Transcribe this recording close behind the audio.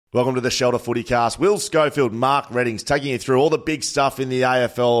Welcome to the Shelter Footycast. Will Schofield, Mark Reddings, taking you through all the big stuff in the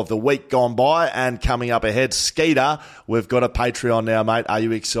AFL of the week gone by and coming up ahead. Skeeter, we've got a Patreon now, mate. Are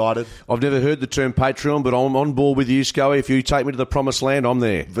you excited? I've never heard the term Patreon, but I'm on board with you, Scully. If you take me to the promised land, I'm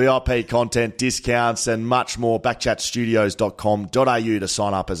there. VIP content, discounts and much more. Backchatstudios.com.au to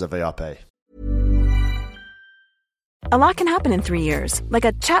sign up as a VIP. A lot can happen in 3 years, like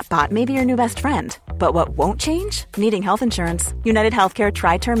a chatbot may be your new best friend. But what won't change? Needing health insurance. United Healthcare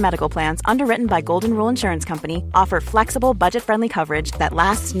Tri-Term Medical Plans, underwritten by Golden Rule Insurance Company, offer flexible, budget-friendly coverage that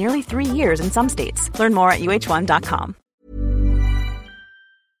lasts nearly 3 years in some states. Learn more at uh1.com.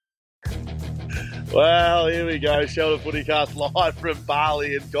 Well, here we go. Shelter Footycast live from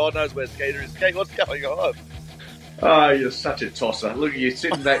Bali, and God knows where Skeeter is. Skeeter, what's going on? Oh, you're such a tosser. Look at you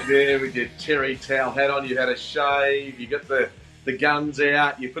sitting back there with your terry towel hat on. You've had a shave. You got the guns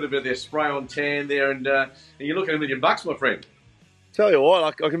out. You put a bit of their spray on tan there, and you're looking at a million bucks, my friend. Tell you what,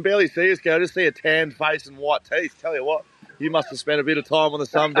 I can barely see you, Skeeter. I just see a tanned face and white teeth. Tell you what, you must have spent a bit of time on the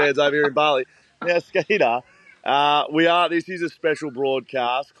sunbeds over here in Bali. Now, Skeeter, this is a special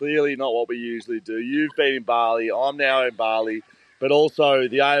broadcast. Clearly not what we usually do. You've been in Bali. I'm now in Bali. But also,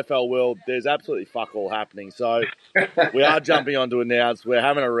 the AFL world, there's absolutely fuck all happening. So we are jumping on to announce we're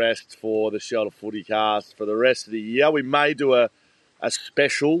having a rest for the Shelter Footycast for the rest of the year. We may do a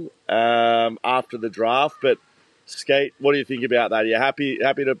special after the draft. But, Skate, what do you think about that? Are you happy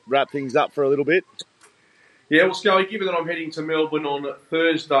to wrap things up for a little bit? Yeah, well, Scully, given that I'm heading to Melbourne on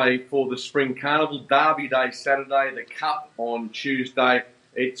Thursday for the Spring Carnival, Derby Day Saturday, the Cup on Tuesday,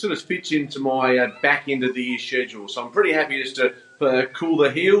 it sort of fits into my back end of the year schedule. So I'm pretty happy just to cool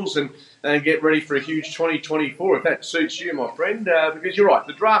the heels and get ready for a huge 2024, if that suits you, my friend. Because you're right,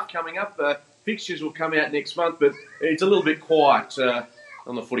 the draft coming up, fixtures will come out next month, but it's a little bit quiet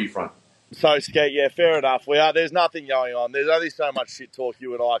on the footy front. So, Skate, yeah, fair enough. There's nothing going on. There's only so much shit talk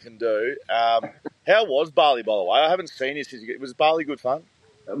you and I can do. How was Bali, by the way? I haven't seen you since. Was Bali good fun?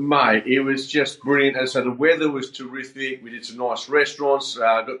 Mate, it was just brilliant. And so the weather was terrific. We did some nice restaurants.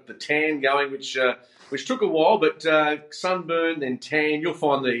 Got the tan going, which took a while, but sunburn then tan. You'll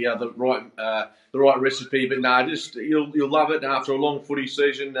find the right recipe. But no, just you'll love it. And after a long footy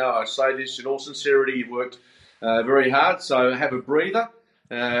season, I say this in all sincerity, you've worked very hard. So have a breather.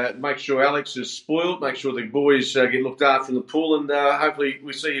 Make sure Alex is spoiled. Make sure the boys get looked after in the pool, and hopefully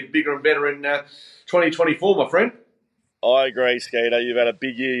we see you bigger and better in 2024, my friend. I agree, Skeeter. You've had a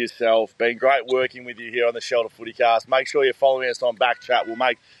big year yourself. Been great working with you here on the Shelter Footycast. Make sure you're following us on Backchat.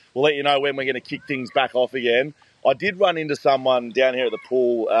 We'll let you know when we're going to kick things back off again. I did run into someone down here at the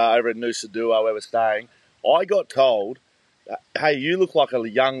pool over at Noosa Duo where we're staying. I got told, hey, you look like a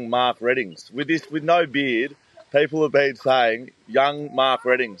young Mark Reddings. With no beard, people have been saying, young Mark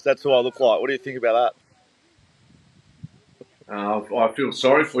Reddings. That's who I look like. What do you think about that? I feel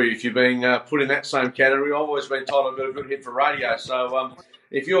sorry for you if you're being put in that same category. I've always been told I've got a good hit for radio. So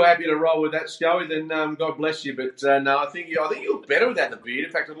if you're happy to roll with that, Scully, then God bless you. But no, I think you look better without the beard.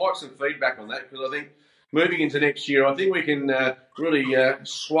 In fact, I'd like some feedback on that, because I think moving into next year, I think we can really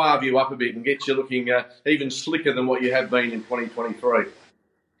suave you up a bit and get you looking even slicker than what you have been in 2023.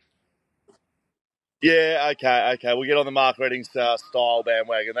 Yeah, okay. We'll get on the Mark Reddings style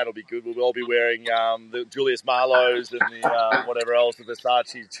bandwagon. That'll be good. We'll all be wearing the Julius Marlowe's and the whatever else, the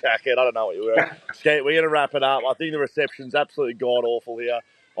Versace jacket. I don't know what you're wearing. Okay, we're going to wrap it up. I think the reception's absolutely god-awful here.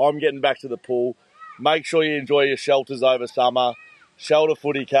 I'm getting back to the pool. Make sure you enjoy your shelters over summer. Shelter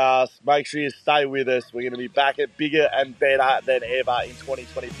Footycast. Make sure you stay with us. We're going to be back at bigger and better than ever in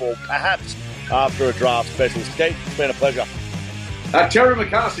 2024, perhaps after a draft special. Skate, it's been a pleasure. Terry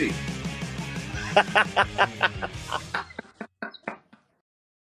McCarthy.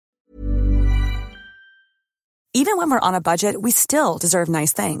 Even when we're on a budget, we still deserve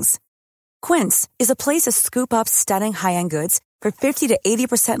nice things. Quince is a place to scoop up stunning high-end goods for 50 to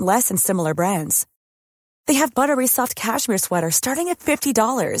 80% less than similar brands. They have buttery soft cashmere sweaters starting at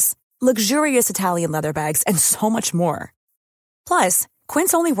 $50, luxurious Italian leather bags, and so much more. Plus,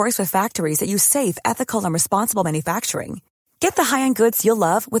 Quince only works with factories that use safe, ethical, and responsible manufacturing. Get the high-end goods you'll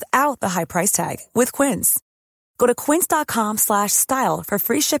love without the high price tag with Quince. Go to quince.com/style for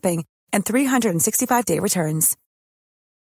free shipping and 365-day returns.